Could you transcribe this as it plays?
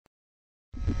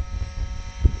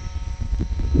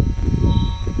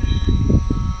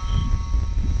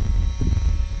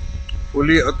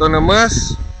fully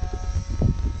autonomous.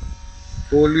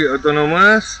 Fully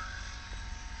autonomous.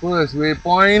 First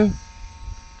waypoint.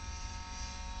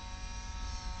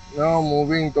 Now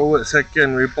moving towards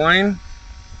second waypoint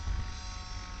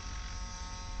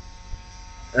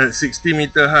at 60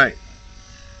 meter height.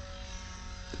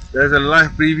 There's a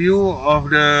live preview of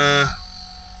the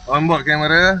onboard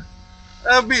camera.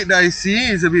 A bit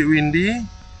dicey, it's a bit windy,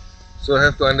 so I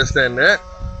have to understand that.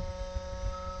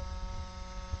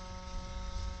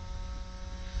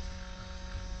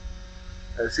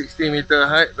 At 60 meter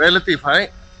height, relative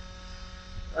height,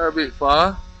 a bit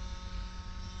far.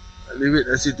 I leave it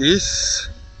as it is.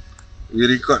 We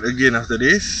record again after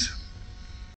this.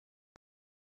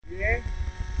 Okay.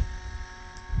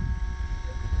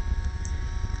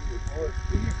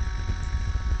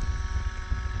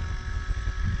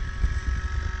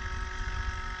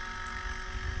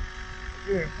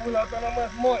 Okay, full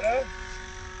autonomous mode eh.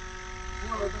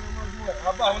 Full autonomous mode.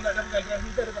 Abah pun tak dapatkan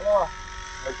transmitter dekat bawah.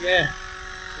 Okey.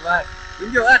 Selamat.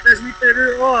 Tunjuk lah transmitter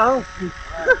dulu bawah.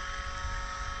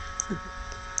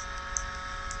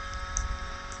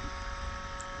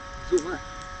 Zoom lah.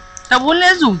 Tak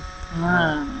boleh zoom.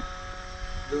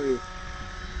 Zoom.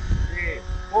 Okay.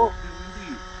 Oh,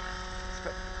 berhenti.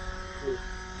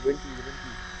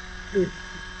 Berhenti.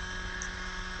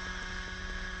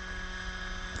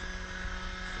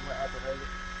 Selamat atau balik.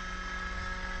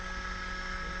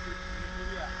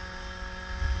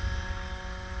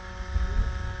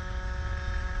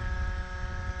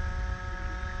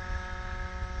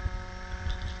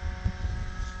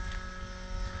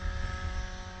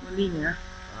 Ni ya.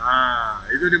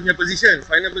 Itu dia punya position,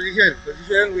 final position.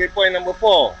 Position waypoint number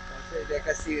 4. Maksudnya dia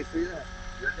kasih free lah.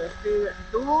 Dia testing kat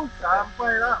situ,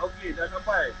 sampai lah. Okey, dah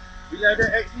sampai. Bila ada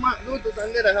X mark tu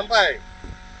tanda dah sampai.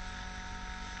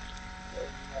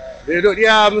 Dia duduk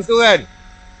diam tu kan.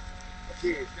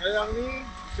 Okey, sekarang ni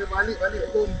kita balik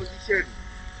home position.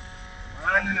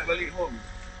 Mana nak balik home?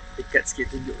 Dekat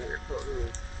sikit tunjuk kat laptop tu.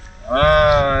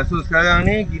 So sekarang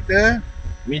ni kita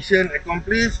mission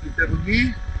accomplished, kita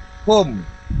pergi home.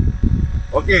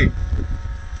 Okey.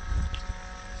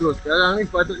 So sekarang ni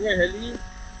sepatutnya heli.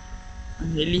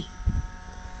 Heli.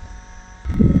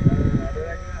 Ada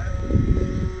lagi lah.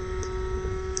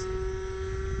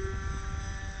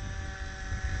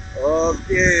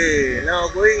 Okey, now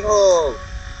going home.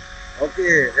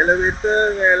 Okey,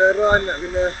 elevator dengan aileron nak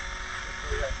kena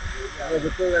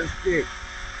betulkan sikit.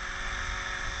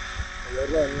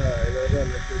 Aileron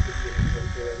mesti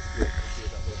betulkan sikit. Okey,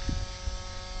 tak apa.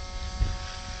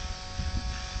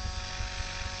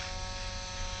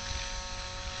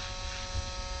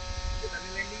 Kita tak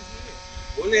boleh landing sini.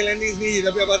 Boleh landing sendiri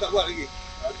tapi abang tak buat lagi.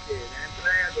 Okey, jangan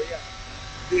try lah goyang.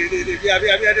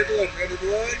 Biar ada turun. Ada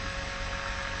turun.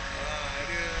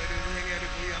 Ada bunyi ni ada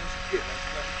goyang sikit lah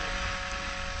sebab itu.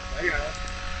 Bahaya lah.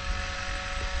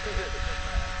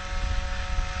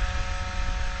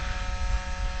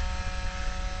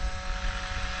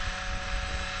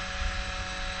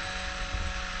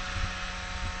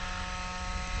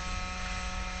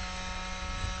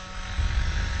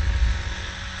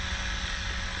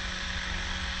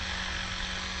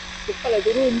 Cepatlah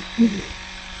turun.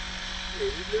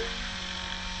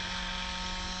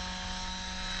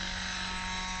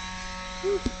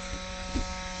 Okay,